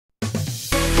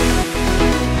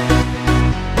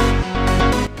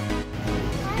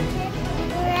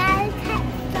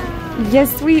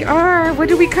Yes, we are. What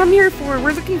did we come here for?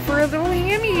 We're looking for a little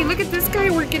Hammie. Look at this guy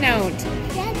working out.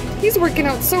 He's working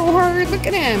out so hard. Look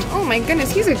at him. Oh my goodness,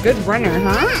 he's a good runner,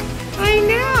 huh? I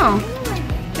know.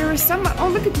 There are some. Oh,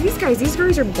 look at these guys. These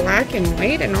guys are black and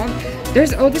white and all.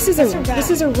 There's. Oh, this is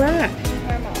a rat.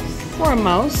 Or a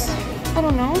mouse. I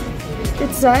don't know.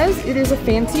 It says it is a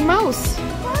fancy mouse.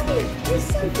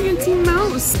 A fancy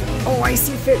mouse. Oh, I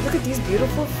see fish. Look at these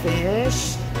beautiful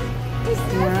fish.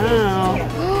 Wow.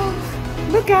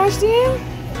 Look, Ashton.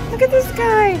 Look at this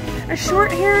guy. A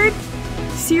short-haired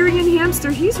Syrian hamster.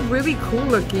 He's really cool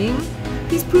looking.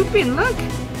 He's pooping. Look.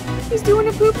 He's doing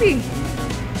a poopy.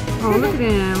 Oh, look at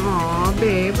him. Aw,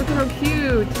 babe. Look at how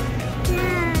cute.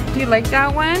 Do you like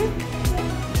that one?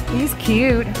 He's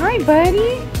cute. Hi,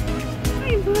 buddy.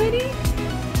 Hi, buddy.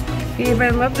 Babe, I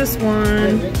love this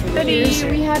one. Buddy,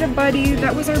 we had a buddy.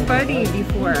 That was our buddy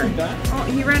before. Oh,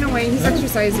 he ran away. He's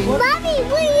exercising. Mommy,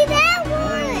 look at that one.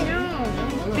 I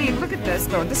know. Babe, look at this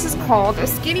though. This is called a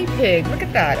skinny pig. Look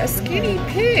at that. A skinny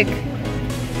pig.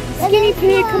 Skinny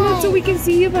pig, come up so we can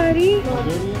see you, buddy.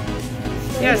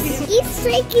 Yes. He's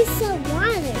drinking some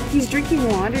water. He's drinking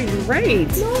water. You're right.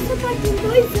 No, it's about the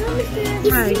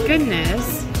noise. My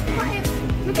goodness.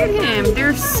 Look at him.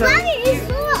 They're so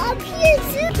cute. Up here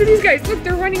too. Look at these guys. Look,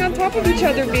 they're running on top of each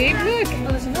other, babe.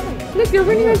 Look. Look, they're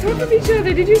running on top of each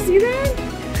other. Did you see that?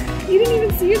 You didn't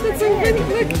even see it? That's so funny.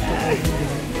 Look.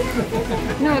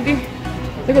 No,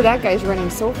 look at that guy's running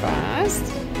so fast.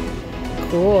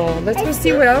 Cool. Let's go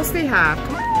see what else they have.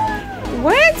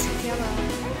 What?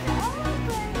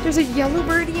 There's a yellow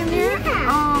birdie in there?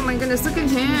 Oh my goodness, look at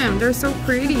him. They're so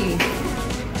pretty.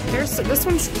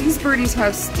 These birdies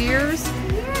have steers.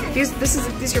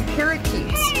 These are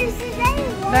parakeets.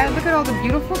 Look at all the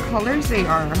beautiful colors they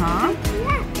are, huh?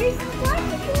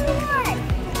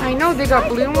 I know, they got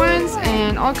blue ones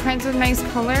and all kinds of nice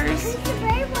colors.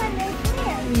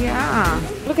 Yeah.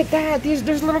 Look at that. There's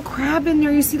a little crab in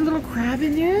there. You see the little crab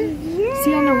in there? Yeah.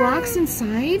 See on the rocks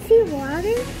inside? See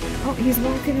water? Oh, he's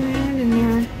walking around in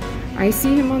there. I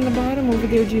see him on the bottom over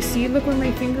there. Do you see? Look where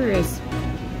my finger is.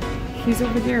 He's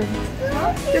over there.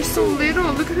 They're so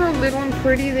little. Look at how little and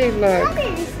pretty they look.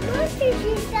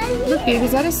 Look, babe,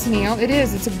 is that a snail? It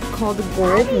is. It's called a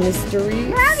gold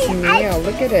mystery snail.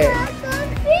 Look at it.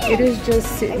 It is just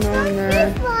sitting on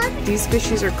the... These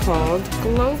fishes are called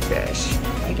glowfish.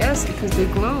 I guess because they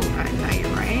glow at night,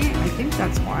 right? I think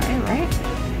that's why, right?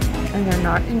 And they're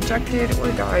not injected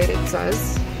or dyed, it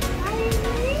says.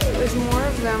 There's more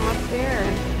of them up there.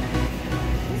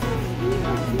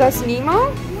 That's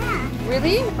Nemo? Yeah.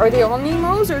 Really? Are they all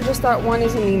Nemos or just that one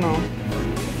is a Nemo?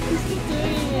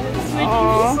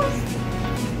 Aww.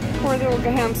 Poor little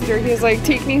hamster. He's like,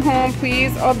 take me home,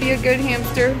 please. I'll be a good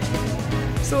hamster.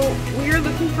 So we are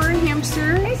looking for a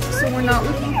hamster. So we're not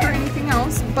looking for anything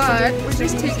else, but we're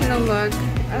just taking a look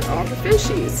at all the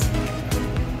fishies.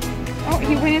 Oh,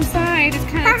 he went inside. It's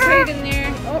kind of tight in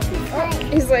there. Oh,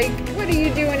 he's like, what are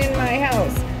you doing in my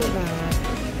house?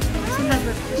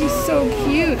 He's so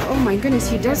cute. Oh my goodness,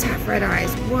 he does have red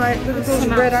eyes. What? Look at those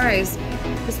red eyes.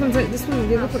 This one, look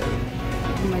at,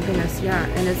 oh my goodness, yeah.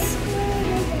 And it's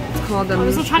called a... Oh,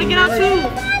 he's trying to get out too.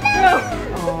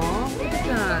 Aww, look at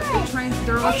that.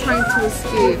 They're all trying to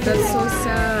escape. That's so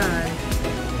sad.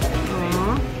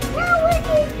 Aww.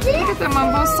 Look at them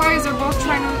on both sides. They're both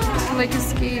trying to like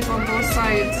escape on both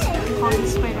sides.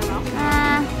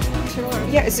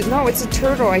 Yeah, it's a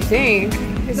turtle, I think.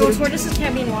 No, tortoises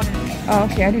can't be in water. Oh,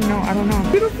 okay, I don't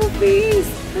know. Beautiful face.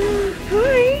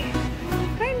 Hi.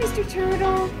 Hi, Mr.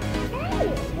 Turtle.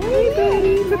 Hey,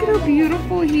 buddy. Look at how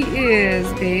beautiful he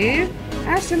is, babe.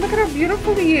 Ashton, look at how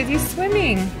beautiful he is. He's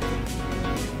swimming.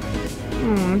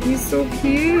 Oh, he's so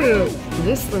cute.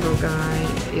 This little guy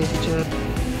is just...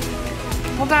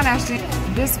 Hold on, Ashton.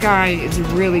 This guy is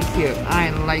really cute.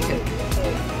 I like it.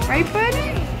 Right,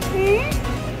 buddy? Hmm?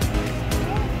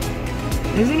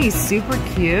 Isn't he super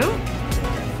cute?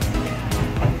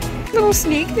 Little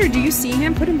snake there. Do you see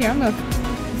him? Put him down. Look.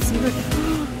 Let's see. Look.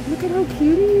 Look at how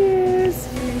cute he is.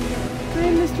 Hi,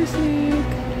 Mr. Snake.